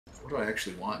What do I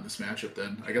actually want in this matchup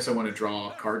then? I guess I want to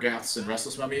draw Kargaths and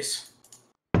Restless Mummies.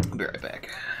 I'll be right back.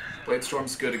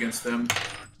 Bladestorm's good against them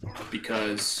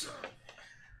because...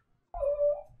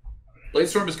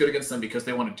 Bladestorm is good against them because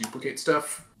they want to duplicate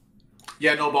stuff.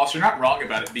 Yeah, no, boss, you're not wrong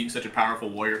about it being such a powerful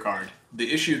warrior card. The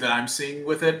issue that I'm seeing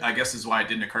with it, I guess is why it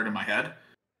didn't occur to my head,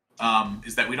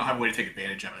 is that we don't have a way to take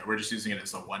advantage of it. We're just using it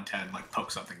as a 110, like,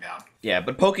 poke something down. Yeah,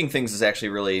 but poking things is actually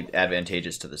really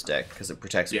advantageous to this deck, because it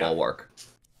protects Bulwark.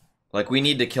 Like, we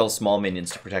need to kill small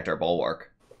minions to protect our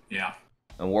Bulwark. Yeah.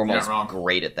 And Warmo's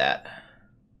great at that.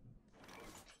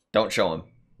 Don't show him.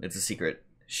 It's a secret.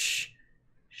 Shh.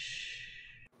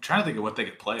 I'm trying to think of what they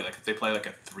could play. Like, if they play like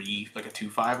a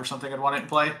 2/5 or something, I'd want it in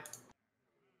play.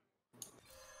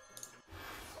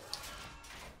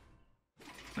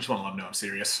 I just want to let them know I'm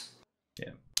serious.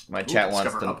 Yeah. My chat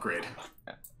wants to... upgrade.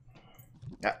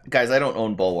 Guys, I don't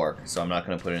own Bulwark, so I'm not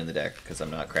going to put it in the deck, because I'm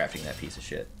not crafting that piece of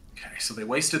shit. Okay, so they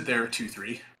wasted their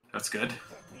 2/3. That's good.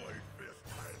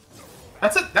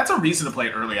 That's a reason to play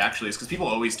it early, actually, is because people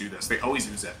always do this. They always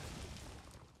use it.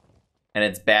 And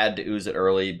it's bad to ooze it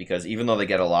early, because even though they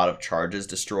get a lot of charges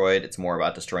destroyed, it's more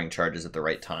about destroying charges at the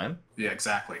right time. Yeah,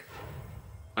 exactly.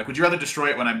 Like, would you rather destroy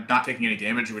it when I'm not taking any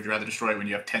damage, or would you rather destroy it when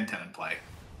you have 10/10 in play?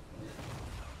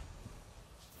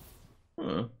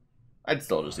 I'd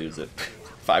still just use it.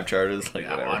 5 charges, like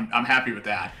whatever. Well, I'm happy with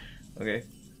that. Okay.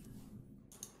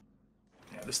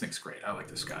 Yeah, this thing's great. I like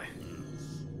this guy.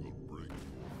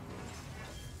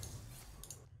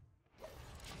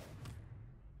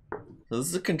 So this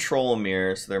is a control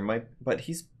mirror, so there might... But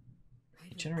he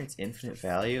generates infinite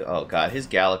value? Oh god, his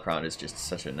Galakron is just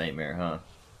such a nightmare, huh?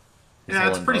 Yeah,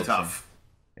 it's pretty tough.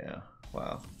 Yeah,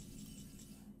 wow.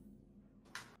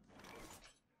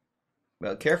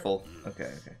 Well, careful.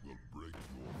 Okay.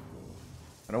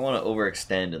 I don't want to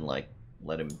overextend and, like,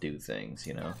 let him do things,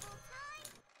 you know?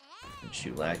 And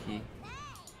shoot Lackey?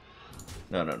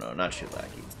 No, not shoot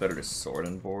Lackey. It's better to sword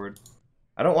on board.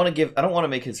 I don't want to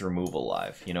make his removal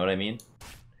live, you know what I mean?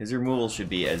 His removal should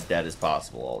be as dead as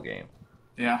possible all game.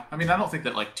 Yeah, I mean, I don't think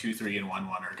that, like, 2/3 and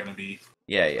 1/1 are going to be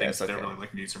things that they're really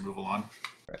looking to use removal on.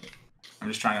 Right. I'm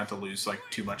just trying not to lose, like,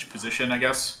 too much position, I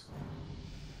guess.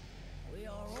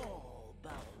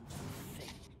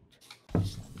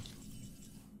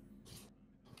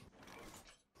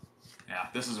 Yeah,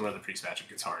 this is where the priest matchup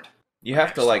gets hard. You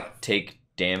have to, like, take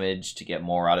damage to get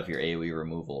more out of your AoE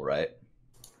removal, right?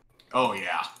 Oh,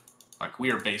 yeah. Like, we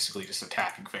are basically just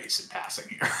attacking face and passing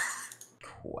here.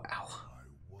 Wow.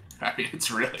 I mean,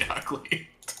 it's really ugly.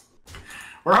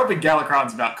 We're hoping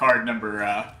Galakron's about card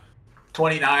number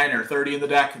 29 or 30 in the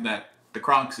deck, and that the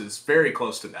Kronks is very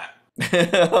close to that.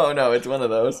 Oh, no, it's one of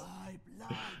those.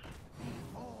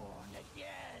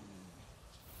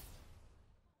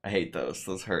 I hate those.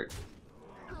 Those hurt.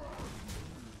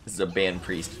 This is a banned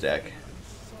priest deck.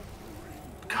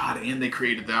 God, and they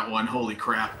created that one. Holy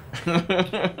crap.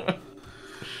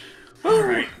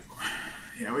 Alright.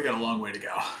 Yeah, we got a long way to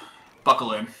go.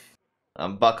 Buckle in.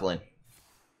 I'm buckling.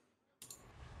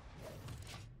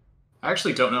 I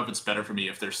actually don't know if it's better for me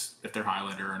if they're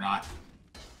Highlander or not.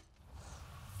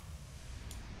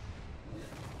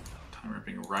 Time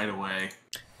ripping right away.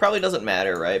 Probably doesn't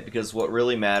matter, right? Because what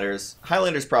really matters...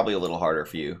 Highlander's probably a little harder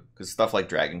for you, because stuff like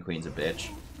Dragon Queen's a bitch.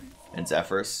 And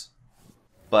Zephyrs.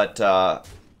 But,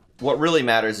 what really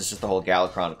matters is just the whole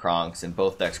Galakron Kronks, and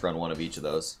both decks run one of each of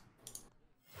those.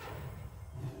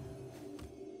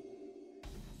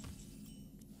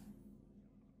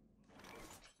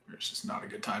 It's just not a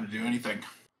good time to do anything.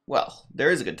 Well,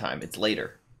 there is a good time. It's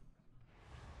later.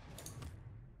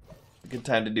 A good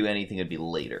time to do anything would be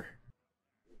later.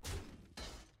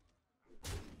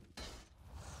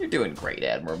 You're doing great,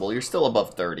 Admirable. You're still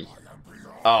above 30.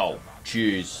 Oh,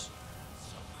 jeez.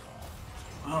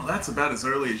 Well, that's about as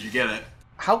early as you get it.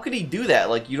 How could he do that?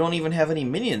 Like, you don't even have any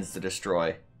minions to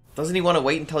destroy. Doesn't he want to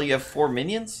wait until you have 4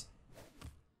 minions?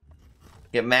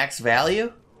 Get max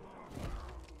value?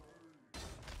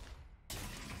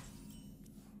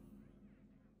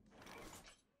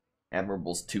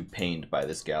 Admirable's too pained by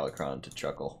this Galakron to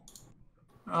chuckle.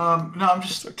 No, I'm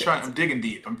just trying. I'm digging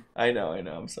deep. I know.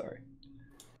 I'm sorry.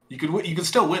 You could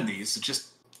still win these. It's just...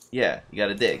 Yeah, you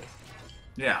gotta dig.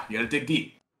 Yeah, you gotta dig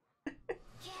deep.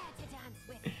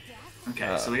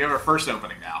 Okay, so we have our first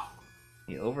opening now.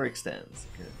 He overextends.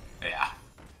 Good. Yeah.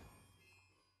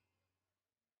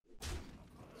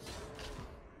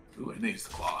 Ooh, and they use the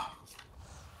claw.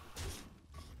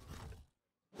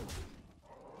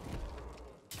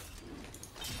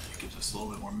 Gives us a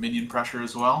little bit more minion pressure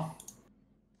as well.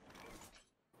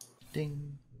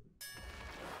 Ding.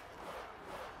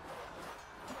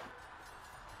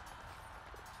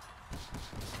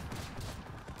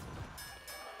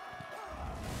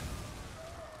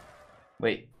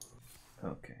 Wait.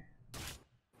 Okay.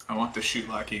 I want the shoot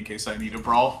lackey in case I need a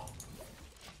brawl.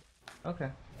 Okay.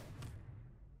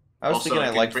 I was Also, thinking I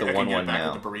liked the I can get 1/1 back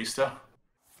now. with the barista.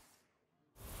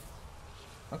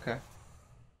 Okay.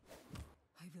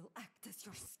 I will act as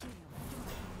your scale.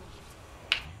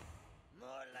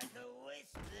 More like a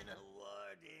waste than a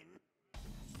warden.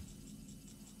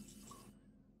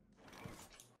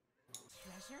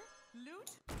 Treasure? Loot?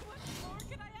 What more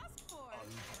can I ask for? I'll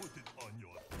put it on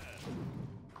your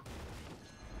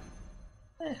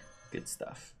head. Good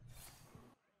stuff.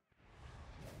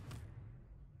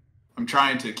 I'm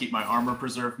trying to keep my armor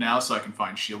preserved now so I can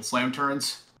find shield slam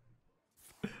turns.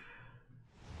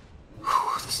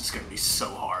 Whew, this is going to be so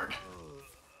hard.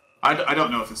 I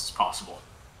don't know if this is possible.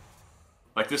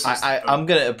 Like this is. I'm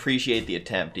gonna appreciate the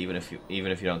attempt, even if you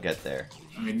don't get there.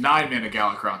 I mean, 9 mana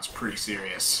Galakron's pretty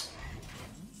serious.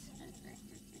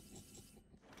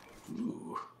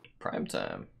 Ooh. Prime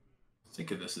time.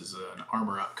 Think of this as an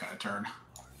armor up kind of turn.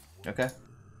 Okay.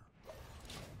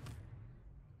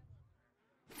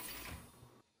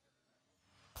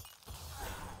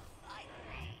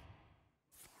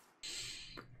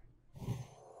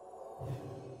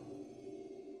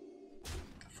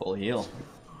 Full heal.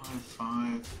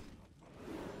 5.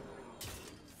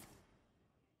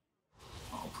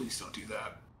 Oh, please don't do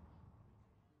that.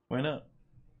 Why not?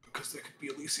 Because there could be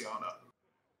Elysiana.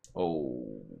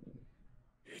 Oh.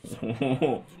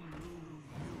 Yeah.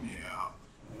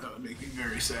 That would make me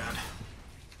very sad.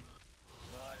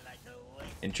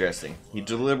 Interesting. He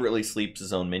deliberately sleeps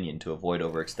his own minion to avoid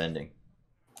overextending.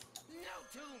 No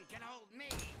tomb can hold me.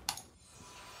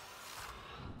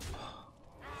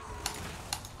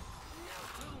 No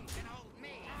tomb can hold me.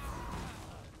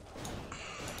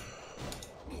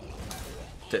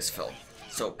 This felt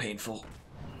so painful.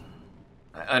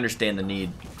 I understand the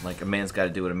need. Like, a man's got to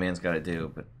do what a man's got to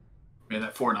do, but... Man,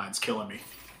 that 4/9's killing me.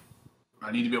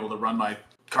 I need to be able to run my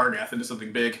Kargath into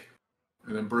something big.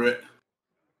 And then brew it.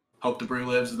 Hope the brew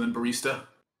lives, and then barista.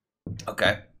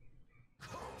 Okay.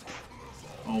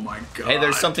 Oh my god. Hey,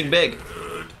 there's something big.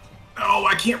 No,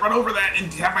 I can't run over that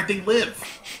and have my thing live.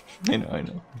 I know.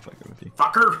 I'm fucking with you.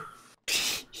 Fucker.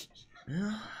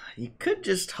 You could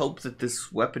just hope that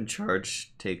this weapon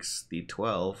charge takes the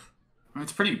 12. I mean,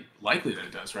 it's pretty likely that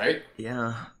it does, right?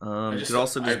 Yeah. You could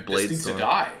also just blade needs to storm.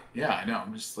 die. Yeah, I know.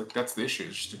 I'm just like, that's the issue.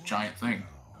 It's just a giant thing.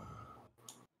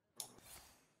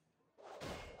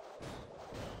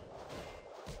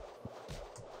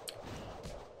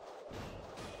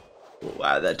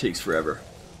 Wow, that takes forever.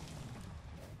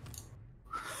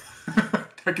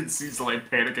 I can see Zalae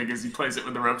panicking as he plays it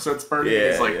with the rope sets party.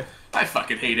 Yeah, He's like, yeah. I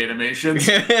fucking hate animations.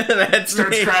 That's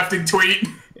Starts me. crafting tweet.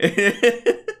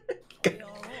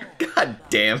 God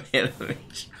damn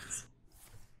animations.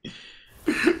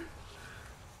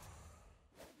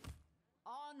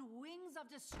 On wings of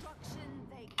destruction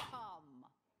they come.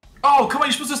 Oh, come on,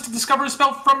 you're supposed to discover a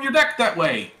spell from your deck that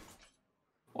way.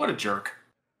 What a jerk.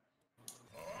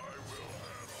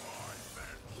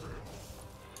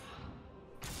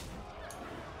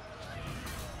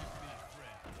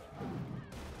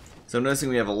 So I'm noticing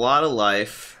we have a lot of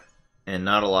life and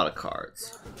not a lot of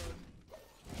cards.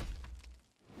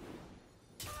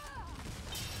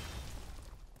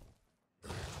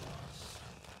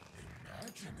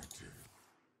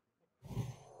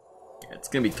 Yeah, it's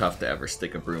gonna be tough to ever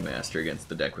stick a Brewmaster against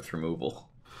the deck with removal.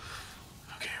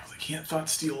 Okay, well, they can't thought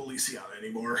steal Elysiana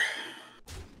anymore.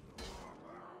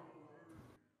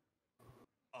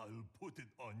 I'll put it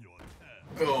on your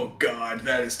head. Oh god,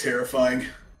 that is terrifying.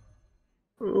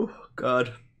 Oh,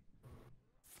 God.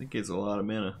 That gives a lot of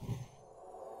mana.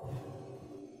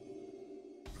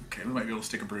 Okay, we might be able to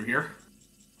stick a brew here.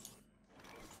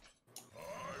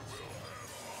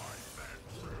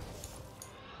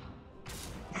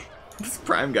 This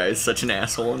Prime guy is such an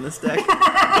asshole in this deck.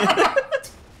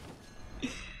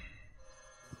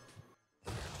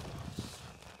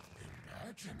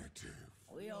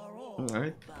 We are all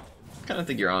Alright. Kind of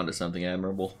think you're onto something,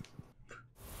 Admirable.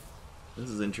 This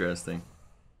is interesting.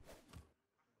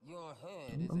 Your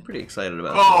head I'm pretty excited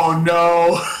about Oh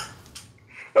no!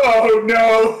 Oh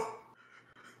no!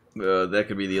 this. That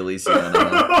could be the Elysiana.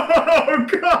 Oh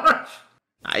gosh!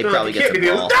 He probably gets a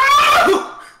brawl.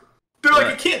 No! They're like,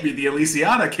 What? it can't be the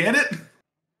Elysiana, can it?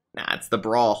 Nah, it's the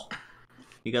brawl.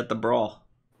 You got the brawl.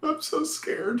 I'm so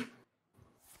scared.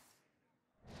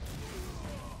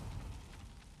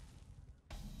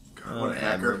 God, Oh, what a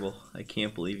hacker. Admirable. I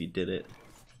can't believe you did it.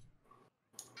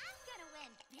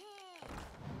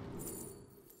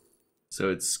 So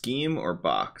it's scheme or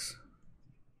box?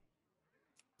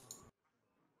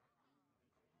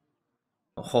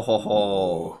 Oh, ho, ho,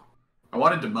 ho. I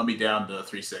wanted to mummy down the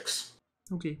 3/6.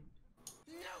 Okay.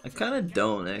 I kind of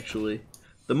don't, actually.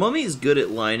 The mummy is good at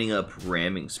lining up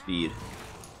ramming speed.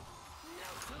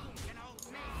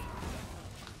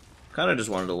 Kind of just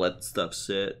wanted to let stuff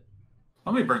sit.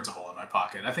 Mummy burns a hole in my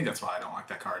pocket. I think that's why I don't like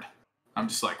that card. I'm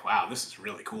just like, wow, this is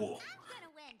really cool.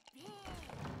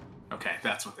 Okay,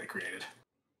 that's what they created.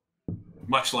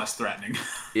 Much less threatening.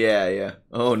 Yeah, yeah.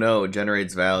 Oh no, it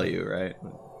generates value, right?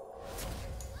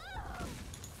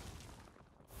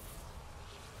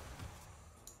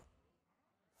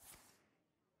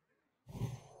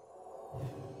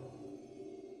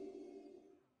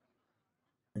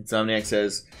 Insomniac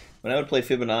says, when I would play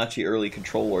Fibonacci early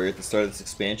Control Warrior at the start of this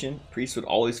expansion, Priest would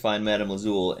always find Madame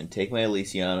Lazul and take my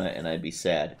Elysiana, and I'd be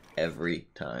sad every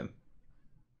time.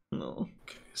 No.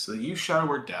 Okay, so you Shadow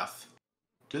Word Death.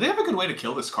 Do they have a good way to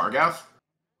kill this Kargath?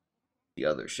 The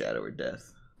other Shadow or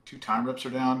Death. 2 time rips are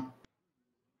down.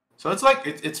 So it's like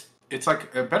it's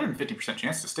like a better than 50%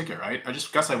 chance to stick it, right? I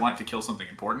just guess I want it to kill something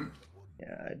important.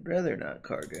 Yeah, I'd rather not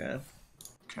Kargath.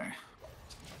 Okay.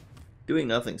 Doing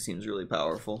nothing seems really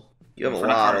powerful. You have If a we're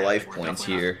not lot of Kargath, life we're points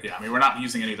definitely here. not- yeah, I mean, we're not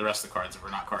using any of the rest of the cards if we're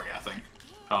not Kargathing.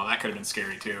 Oh, that could have been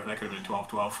scary too. That could have been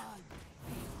 12-12.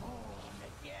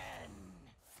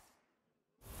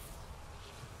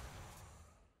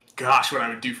 Gosh, what I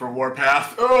would do for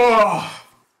Warpath. Oh!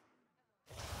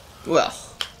 Well,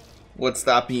 what's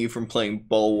stopping you from playing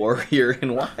Bull Warrior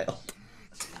in Wild?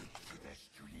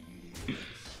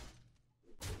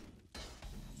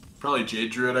 Probably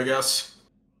Jade Druid, I guess.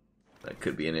 That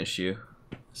could be an issue.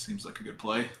 Seems like a good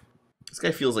play. This guy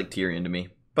feels like Tyrion to me.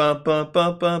 Ba ba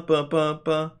ba ba ba ba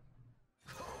ba.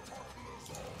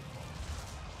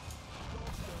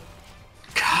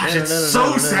 Gosh, it's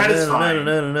so satisfying.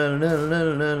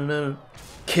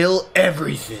 Kill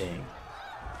everything.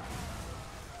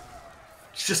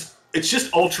 It's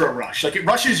just ultra rush. Like, it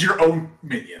rushes your own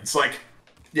minions. Like,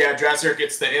 yeah, Drasser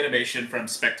gets the animation from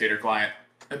Spectator Client.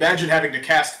 Imagine having to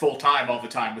cast full time all the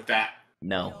time with that.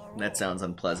 No, that sounds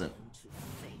unpleasant.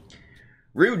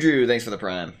 Rudru, thanks for the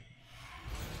prime.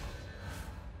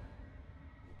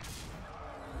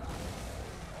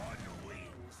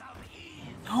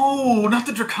 No, not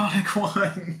the Draconic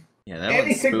one. Yeah, that one's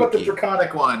Anything spooky. but the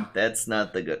Draconic one. That's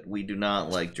not the good. We do not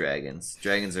like dragons.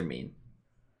 Dragons are mean.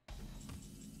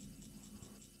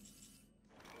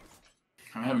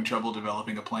 I'm having trouble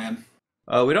developing a plan.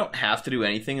 We don't have to do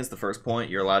anything is the first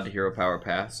point. You're allowed to hero power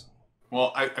pass.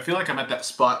 Well, I feel like I'm at that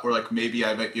spot where, like, maybe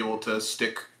I might be able to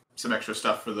stick some extra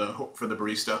stuff for the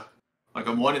barista. Like,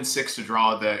 I'm 1 in 6 to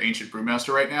draw the Ancient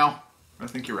Brewmaster right now. I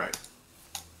think you're right.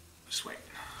 Just wait.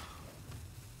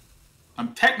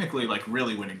 I'm technically, like,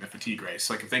 really winning the fatigue race.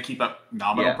 Like, if they keep up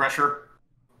nominal pressure.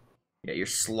 Yeah, you're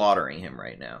slaughtering him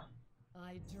right now.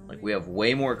 Like, we have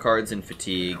way more cards in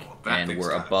fatigue, Yeah, well, that and thing's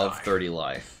we're gotta above die. 30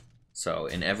 life. So,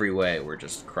 in every way, we're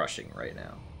just crushing right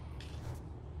now.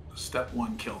 Step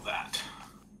 1, kill that.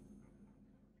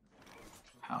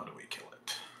 How do we kill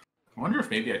it? I wonder if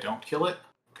maybe I don't kill it.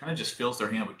 Kind of just fills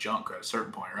their hand with junk at a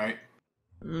certain point, right?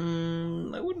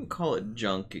 I wouldn't call it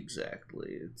junk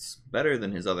exactly. It's better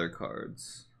than his other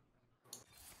cards.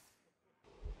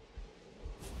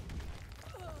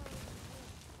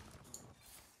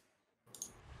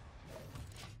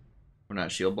 We're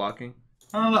not shield blocking?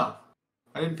 I don't know.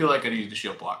 I didn't feel like I needed to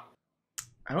shield block.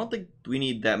 I don't think we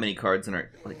need that many cards in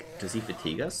our... Like, does he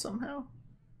fatigue us somehow?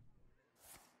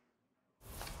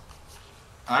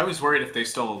 I was worried if they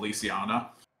stole Elysiana.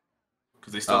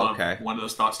 Because they still have one of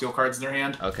those Thoughtsteel cards in their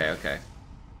hand. Okay.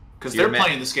 Because So they're you're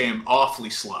playing this game awfully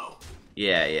slow.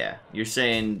 Yeah. You're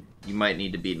saying you might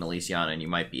need to beat an Elysiana, and you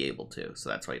might be able to, so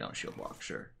that's why you don't shield block,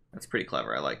 sure. That's pretty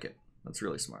clever, I like it. That's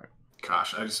really smart.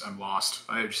 Gosh, I'm lost.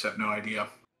 I just have no idea.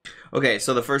 Okay,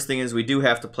 so the first thing is we do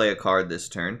have to play a card this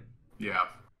turn. Yeah.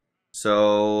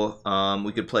 So,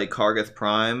 we could play Kargath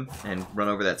Prime and run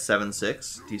over that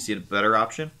 7/6. Do you see a better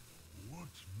option?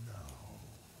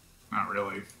 Not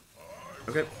really.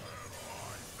 Okay.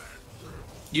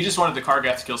 You just wanted the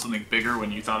Kargath to kill something bigger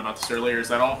when you thought about this earlier, is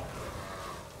that all?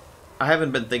 I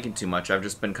haven't been thinking too much. I've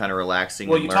just been kind of relaxing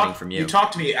Well, and learning from you. You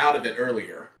talked me out of it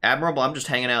earlier. Admirable, I'm just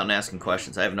hanging out and asking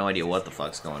questions. I have no idea what the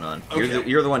fuck's going on. Okay.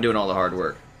 You're the one doing all the hard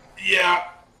work. Yeah.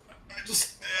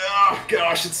 Oh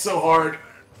gosh, it's so hard.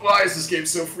 Why is this game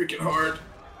so freaking hard?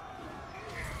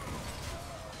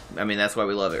 I mean, that's why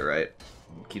we love it, right?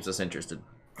 It keeps us interested.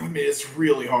 I mean, it's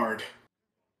really hard.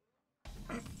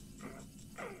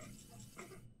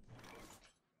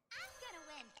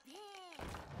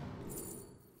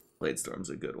 Bladestorm's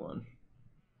a good one.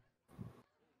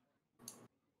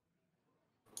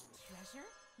 Treasure?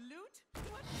 Loot?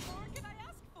 What more can I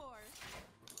ask for?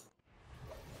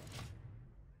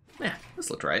 Yeah,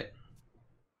 this looked right.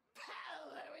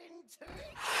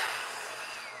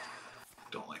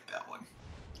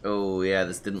 Oh, yeah,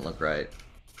 this didn't look right.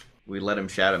 We let him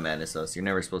Shadow Madness us. You're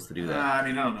never supposed to do that. I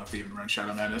mean, I don't know if they even run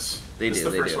Shadow Madness. They This do,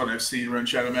 is the they first do. one I've seen run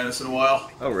Shadow Madness in a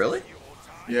while. Oh, really?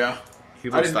 Yeah.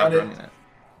 People I didn't stopped run running it. that.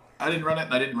 I didn't run it,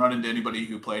 and I didn't run into anybody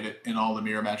who played it in all the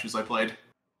mirror matches I played.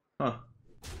 Huh.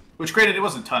 Which, granted, it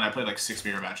wasn't a ton. I played like 6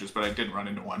 mirror matches, but I didn't run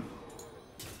into one.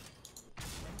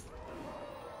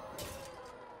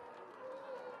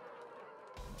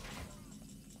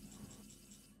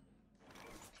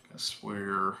 Guess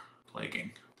we're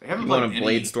plaguing. They haven't You want played a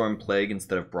any... Bladestorm Plague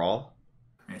instead of Brawl?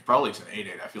 I mean, if probably it's an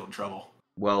 8-8, I feel in trouble.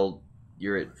 Well,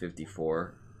 you're at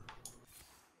 54.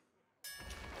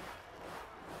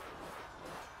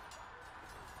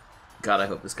 God, I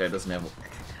hope this guy doesn't have...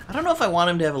 I don't know if I want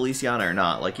him to have Elysiana or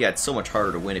not. Like, yeah, it's so much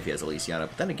harder to win if he has Elysiana.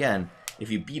 But then again,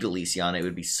 if you beat Elysiana, it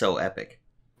would be so epic.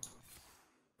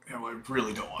 Yeah, well, I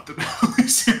really don't want them to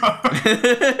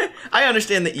Elysiana. I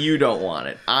understand that you don't want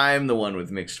it. I'm the one with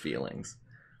mixed feelings.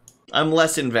 I'm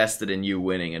less invested in you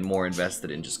winning and more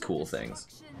invested in just cool things.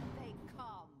 Destruction they come.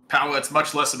 Power, it's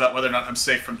much less about whether or not I'm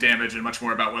safe from damage and much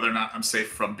more about whether or not I'm safe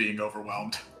from being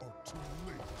overwhelmed. Too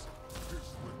late.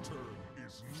 His return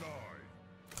is nigh.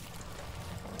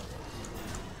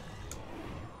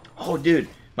 Oh, dude.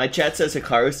 My chat says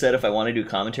Hikaru said if I want to do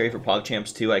commentary for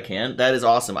PogChamps 2, I can. That is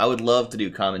awesome. I would love to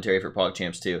do commentary for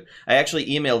PogChamps 2. I actually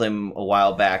emailed him a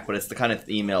while back, but it's the kind of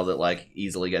email that, like,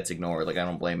 easily gets ignored. Like, I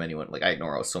don't blame anyone. Like, I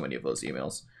ignore so many of those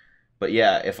emails. But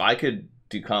yeah, if I could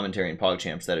do commentary in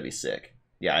PogChamps, that'd be sick.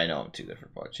 Yeah, I know I'm too good for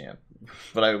PogChamp.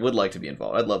 But I would like to be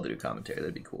involved. I'd love to do commentary.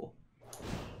 That'd be cool.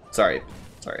 Sorry,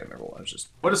 Admirable. I was just...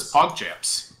 What is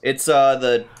PogChamps? It's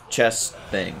the chess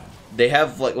thing. They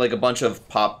have like a bunch of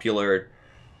popular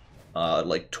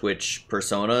like Twitch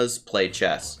personas play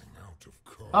chess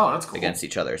Oh, that's cool. against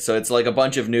each other. So it's like a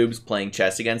bunch of noobs playing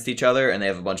chess against each other, and they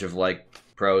have a bunch of like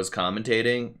pros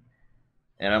commentating.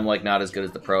 And I'm like not as good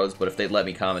as the pros, but if they'd let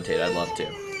me commentate, I'd love to.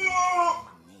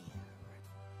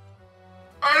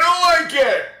 I don't like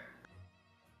it!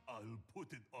 I'll put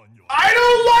it on your I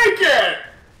don't like it!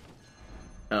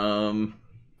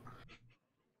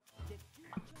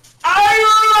 I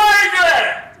don't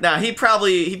like it! Nah, he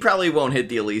probably won't hit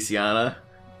the Elysiana.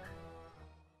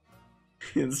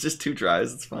 It's just 2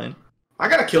 tries, it's fine. I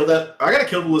gotta kill that. I gotta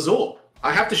kill the Lazul.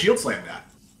 I have to shield slam that.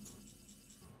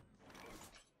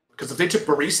 Because if they took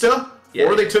Barista, Yeah.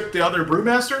 or they took the other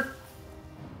Brewmaster,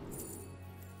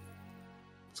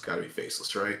 it's gotta be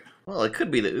Faceless, right? Well, it could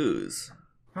be the Ooze.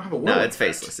 I don't have a No, Whirlwind it's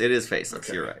effect. faceless. It is faceless.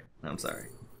 Okay. You're right. I'm sorry.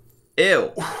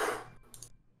 Ew.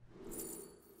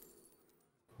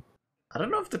 I don't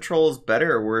know if the troll is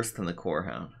better or worse than the core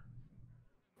hound,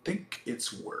 I think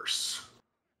it's worse.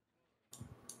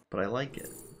 but I like it.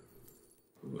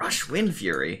 Rush Wind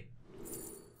Fury.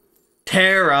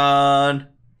 Terran.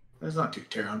 That's not too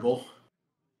terrible.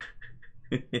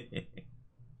 You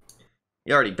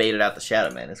already baited out the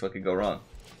Shadow Madness. What could go wrong?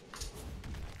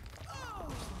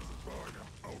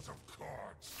 out of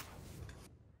cards.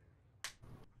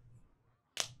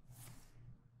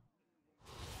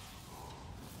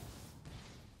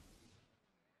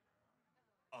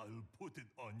 I'll put it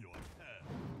on your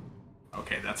head.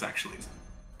 Okay, that's actually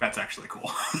cool.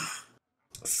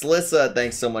 Slissa,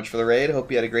 thanks so much for the raid.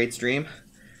 Hope you had a great stream.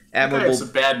 I have Admirable.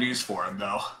 some bad news for him,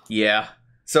 though. Yeah.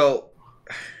 So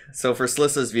for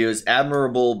Slissa's views,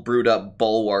 Admirable brewed up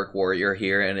Bulwark Warrior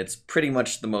here, and it's pretty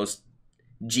much the most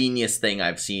genius thing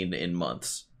I've seen in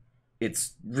months.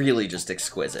 It's really just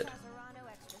exquisite.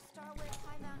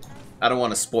 I don't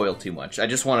want to spoil too much. I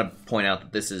just want to point out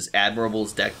that this is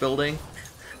Admirable's deck building,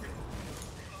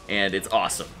 and it's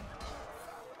awesome.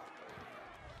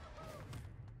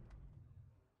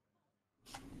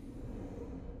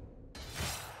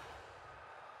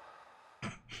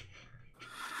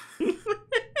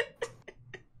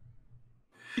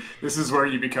 This is where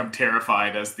you become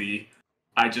terrified as the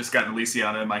I just got an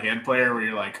Elysiana in my hand player, where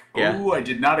you're like, oh, Yeah. I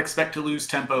did not expect to lose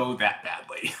tempo that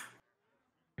badly.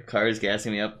 Hikaru's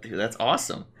gassing me up. Dude, that's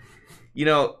awesome. You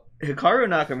know, Hikaru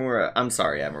Nakamura, I'm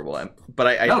sorry, Admirable, but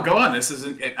I No, go on. This is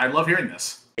I love hearing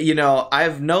this. you know,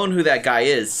 I've known who that guy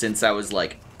is since I was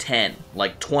like 10,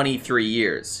 like 23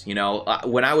 years. You know,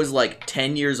 when I was like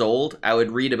 10 years old, I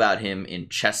would read about him in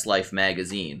Chess Life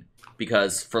magazine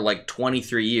because for like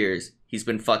 23 years, he's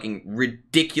been fucking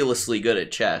ridiculously good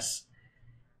at chess.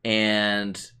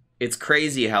 And it's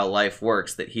crazy how life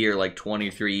works that here, like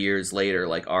 23 years later,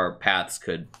 like our paths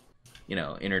could, you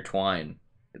know, intertwine.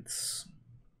 It's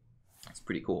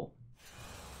pretty cool.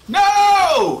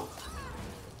 No!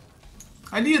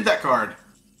 I needed that card.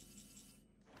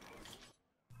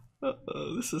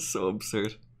 This is so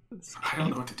absurd. I don't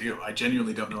know what to do. I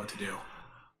genuinely don't know what to do.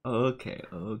 Okay.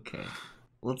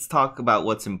 let's talk about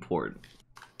what's important.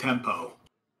 Tempo.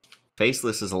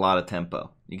 Faceless is a lot of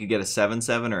tempo. You could get a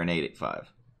 7-7 or an 8-8-5.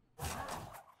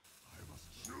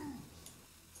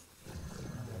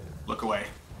 Look away.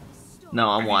 No,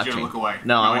 I'm I need watching. you to look away.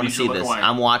 No, I want need to you see to look this. away.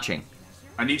 I'm watching.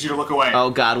 I need you to look away. Oh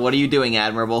God, what are you doing,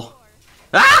 Admirable?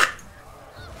 Ah!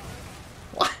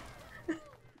 What?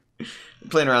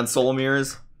 Playing around soul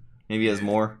mirrors. Maybe he has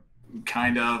more.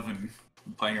 Kind of, and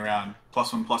playing around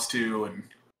 +1, +2, and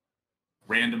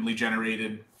randomly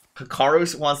generated.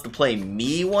 Hikaru wants to play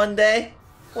me one day?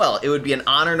 Well, it would be an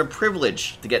honor and a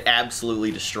privilege to get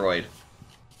absolutely destroyed.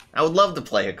 I would love to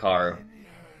play Hikaru.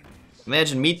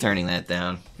 Imagine me turning that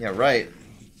down. Yeah, right.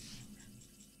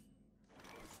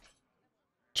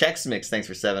 Chex Mix, thanks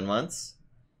for 7 months.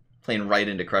 Playing right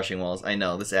into crushing walls. I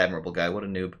know, this Admirable guy, what a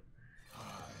noob.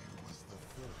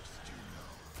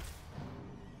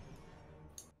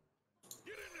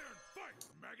 Get in there and fight,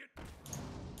 maggot!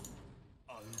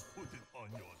 I'll put it on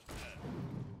your head.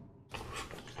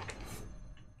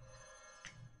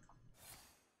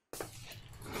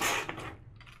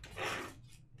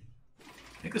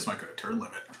 I think this might go to turn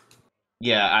limit.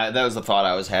 Yeah, that was the thought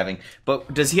I was having.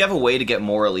 But does he have a way to get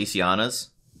more Elysianas?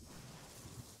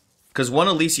 Because one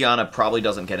Elysiana probably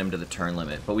doesn't get him to the turn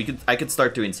limit, but I could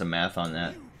start doing some math on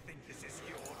that. Think this is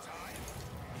your time?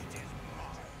 It is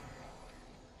mine.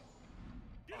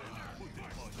 I'll put it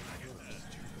on your head.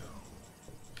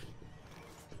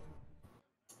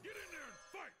 Get in there and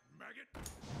fight, maggot!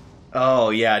 Oh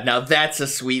yeah, now that's a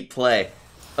sweet play.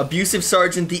 Abusive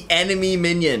Sergeant, the enemy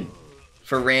minion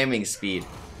for ramming speed.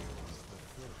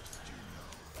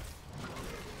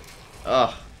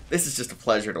 Oh, this is just a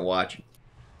pleasure to watch.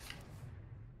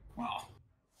 Wow.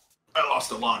 I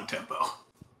lost a lot of tempo.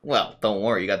 Well, don't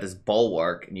worry, you got this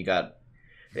Bulwark, and you got...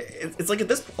 It's like at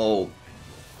this... Oh.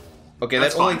 Okay,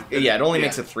 That's that only... fine. Yeah, it only Yeah.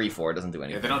 makes it 3-4, it doesn't do Yeah,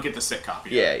 anything. they don't get the sick copy.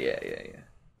 Yeah.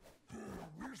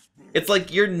 It's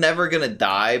like you're never gonna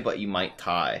die, but you might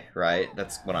tie, right?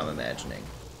 That's what I'm imagining.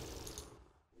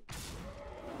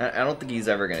 I don't think he's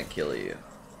ever gonna kill you.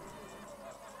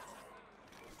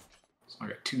 So I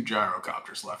got 2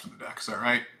 gyrocopters left in the deck. Is that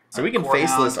right? So we can Core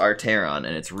faceless Hound. our Terran,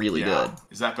 and it's really good.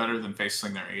 Is that better than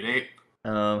facing their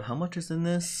 8/8? How much is in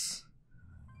this?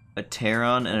 A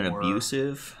Terran and an 4.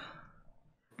 abusive?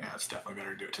 Yeah, it's definitely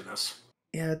better to do it to this.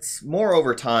 Yeah, it's more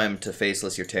over time to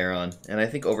faceless your Terran, and I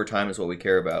think over time is what we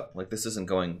care about. Like, this isn't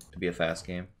going to be a fast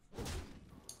game.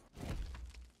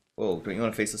 Whoa, don't you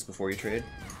want to face this before you trade?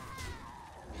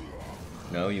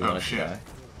 No, you want it to die?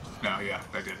 No, yeah,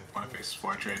 I did want to face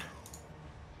before I trade.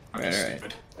 I'm Alright, just alright.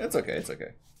 stupid. It's okay, it's okay.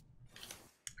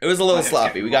 It was a little My head's sloppy.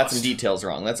 getting We got lost. some details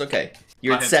wrong. That's okay.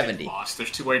 You're My at head's getting 70. Lost.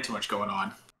 There's way too much going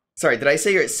on. Sorry, did I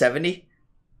say you're at 70?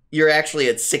 You're actually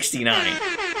at 69.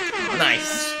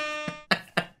 Nice.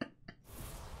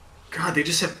 God, they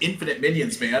just have infinite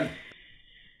minions, man.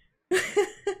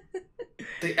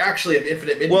 They actually have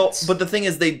infinite minions. Well, but the thing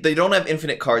is, they don't have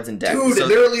infinite cards in deck. dude, so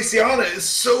their Elysiana is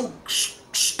so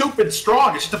stupid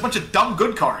strong. It's just a bunch of dumb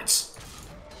good cards.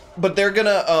 But they're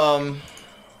gonna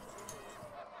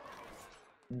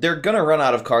run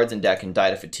out of cards in deck and die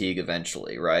to fatigue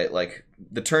eventually, right? Like,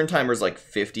 the turn timer's like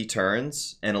 50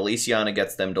 turns, and Elysiana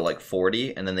gets them to like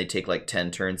 40, and then they take like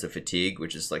 10 turns of fatigue,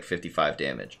 which is like 55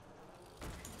 damage.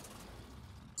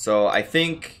 So I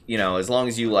think, you know, as long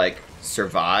as you like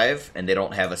survive and they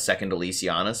don't have a second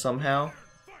Elysiana somehow,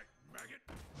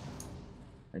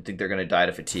 I think they're gonna die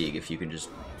to fatigue if you can just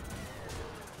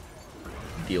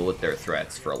deal with their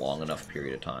threats for a long enough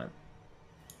period of time.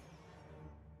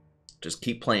 Just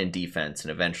keep playing defense and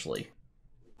eventually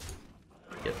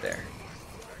get there.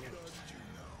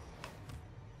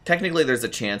 Technically, there's a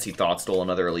chance he thought stole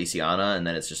another Elysiana, and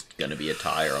then it's just gonna be a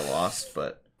tie or a loss,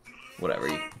 but whatever,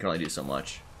 you can only do so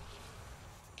much.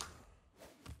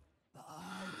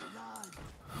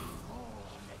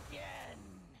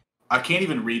 I can't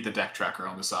even read the deck tracker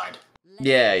on the side.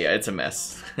 Yeah, it's a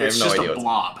mess. I have It's no just idea a what's...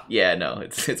 blob. Yeah, no,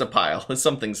 it's a pile.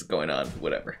 Something's going on,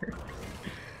 whatever.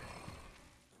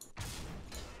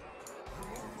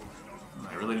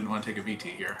 I really didn't want to take a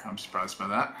VT here. I'm surprised by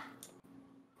that.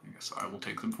 I guess I will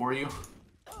take them for you.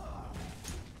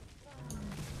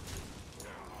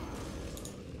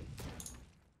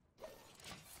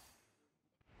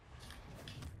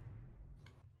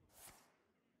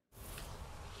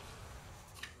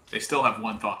 They still have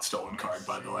one Thought Stolen card,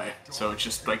 by the way. So it's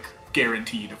just, like,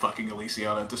 guaranteed a fucking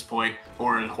Elysiana at this point.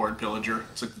 Or a Horde Pillager.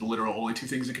 It's, like, the literal only 2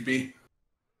 things it could be.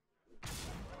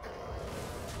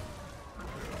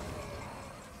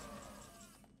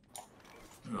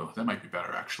 Oh, that might be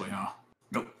better, actually, huh?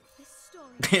 Nope.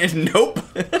 Nope.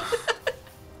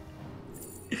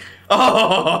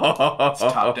 Oh! Let's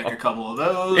top deck a couple of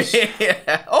those.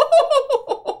 Yeah.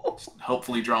 Oh!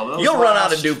 Hopefully draw those. You'll run out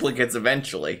of last. duplicates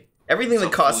eventually. Everything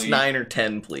that costs 9 or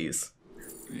 10, please.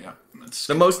 Yeah. Let's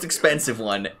The most expensive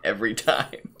one every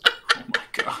time. Oh my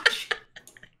gosh.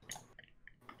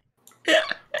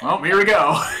 Well, here we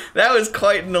go. That was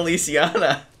quite an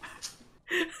Elysiana.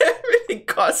 Everything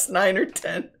costs 9 or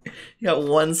 10. You got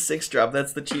 1 6-drop.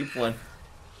 That's the cheap one.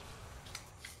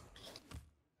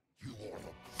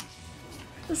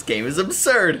 This game is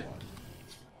absurd.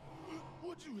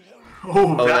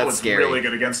 Oh, that that's was scary. really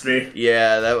good against me.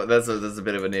 Yeah, that's a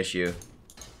bit of an issue.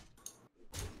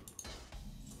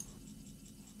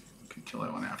 Can kill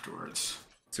that one afterwards.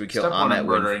 So we kill Step on 1, that I'm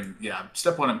win. murdering. Yeah,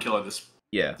 step 1, I'm killing this.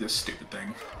 Yeah. This stupid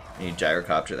thing. You need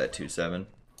gyrocopter that 2/7.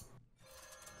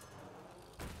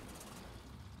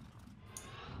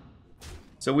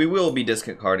 So we will be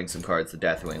discarding some cards to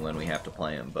Deathwing when we have to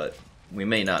play them, but we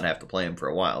may not have to play them for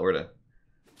a while. We're at a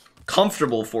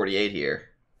comfortable 48 here.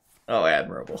 Oh,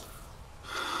 Admirable.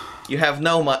 You have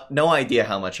no idea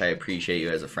how much I appreciate you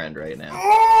as a friend right now.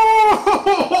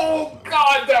 Oh,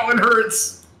 God, that one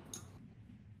hurts.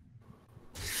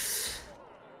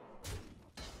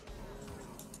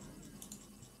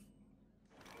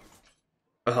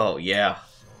 Oh, yeah.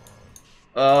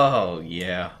 Oh,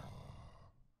 yeah.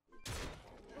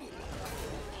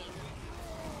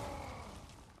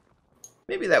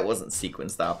 Maybe that wasn't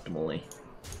sequenced optimally.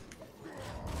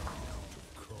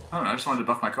 I don't know, I just wanted to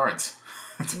buff my cards.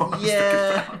 That's all I was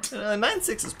Yeah. thinking about.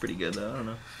 9/6 is pretty good, though. I don't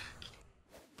know.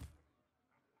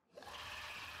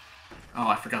 Oh,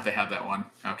 I forgot they had that one.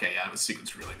 Okay, yeah, it was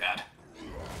sequenced really bad.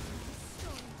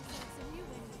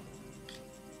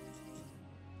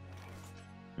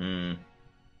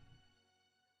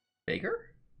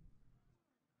 Bigger?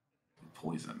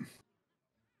 Poison.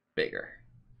 Bigger.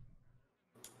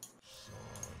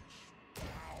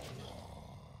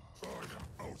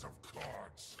 Out of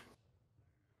cards.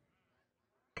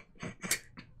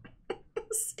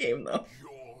 This game, though.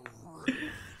 Your rage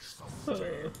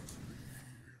sustains.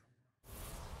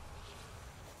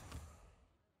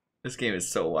 This game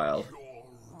is so wild. Your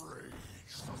rage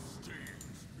sustains me.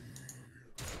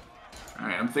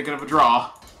 Alright, I'm thinking of a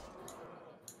draw.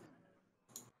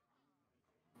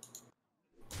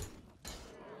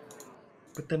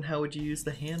 But then how would you use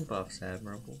the hand buffs,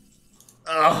 Admirable?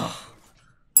 Ugh.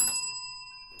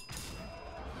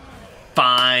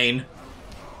 Fine.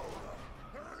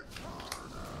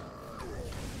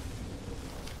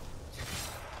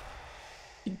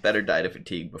 You'd better die to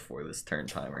fatigue before this turn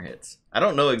timer hits. I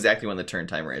don't know exactly when the turn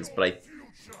timer is, but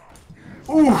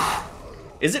Oof!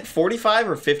 Is it 45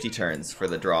 or 50 turns for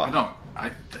the draw? I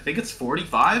think it's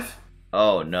 45?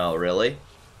 Oh, no, really?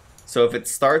 So if it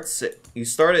starts, you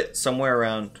start it somewhere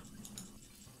around...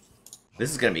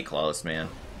 This is gonna be close, man.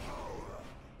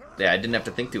 Yeah, I didn't have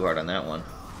to think too hard on that one.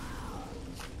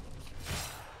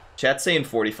 Chat's saying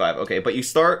 45. Okay, but you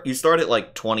start at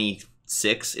like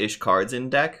 26-ish cards in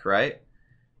deck, right?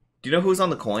 Do you know who's on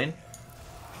the coin?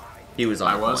 He was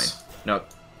on the coin. No,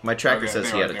 my tracker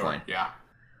says he had a coin. Yeah.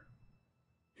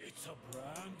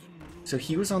 So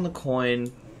he was on the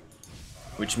coin,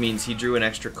 which means he drew an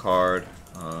extra card.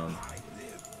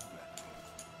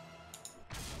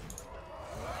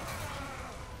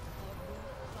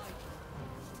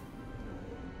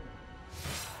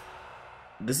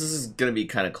 This is going to be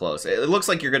kind of close. It looks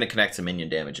like you're going to connect some minion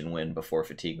damage and win before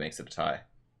fatigue makes it a tie.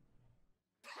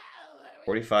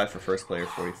 45 for first player,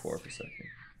 44 for second.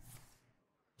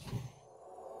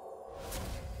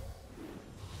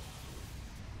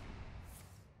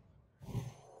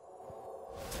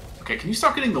 Okay, can you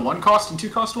stop getting the 1 cost and 2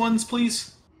 cost ones,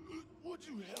 please? Would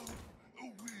you help a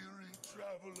weary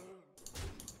traveler?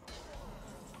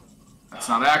 That's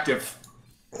not active.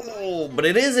 Oh, but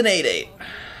it is an 8/8.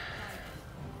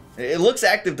 It looks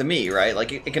active to me, right?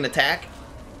 Like, it can attack.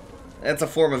 That's a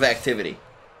form of activity.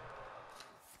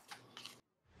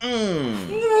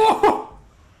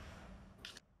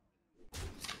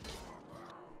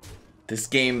 This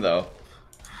game, though.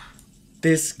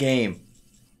 This game.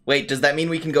 Wait, does that mean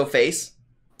we can go face?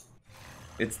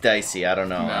 It's dicey, I don't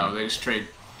know. No, they just trade.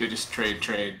 They just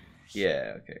trade.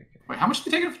 Yeah, okay. Wait, how much are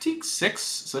they taking of fatigue? 6?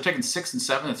 So they're taking 6 and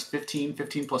 7, that's 15.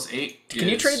 15 plus 8 Can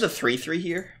you trade the 3/3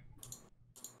 here?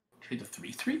 Trade the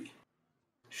 3/3?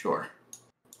 Sure.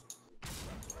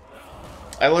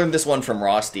 I learned this one from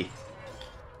Rosty.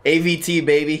 AVT,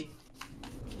 baby.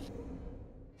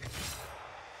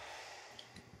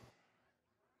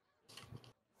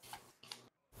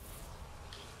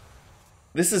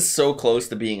 This is so close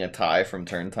to being a tie from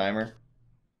turn timer.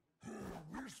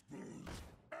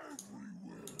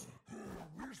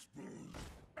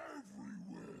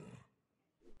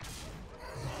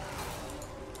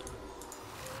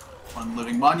 One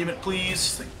living monument,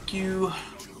 please. Thank you.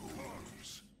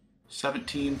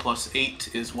 17 plus 8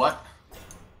 is what?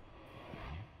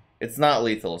 It's not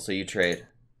lethal, so you trade.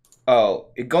 Oh,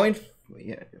 going...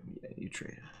 Yeah, you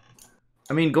trade.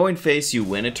 I mean, going face, you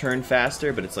win a turn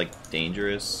faster, but it's, like,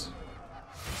 dangerous.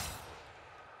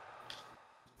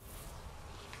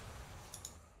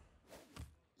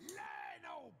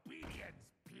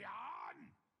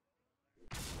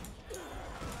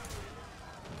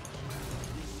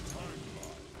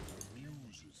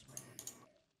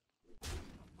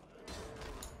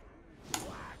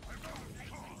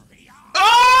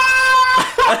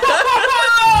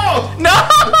 No!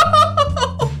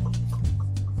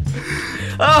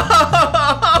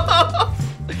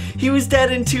 He was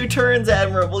dead in 2 turns,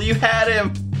 Admirable. You had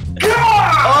him.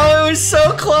 Oh, it was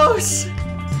so close.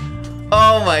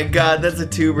 Oh my god, that's a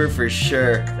tuber for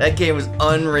sure. That game was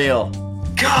unreal.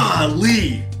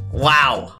 Golly! Wow.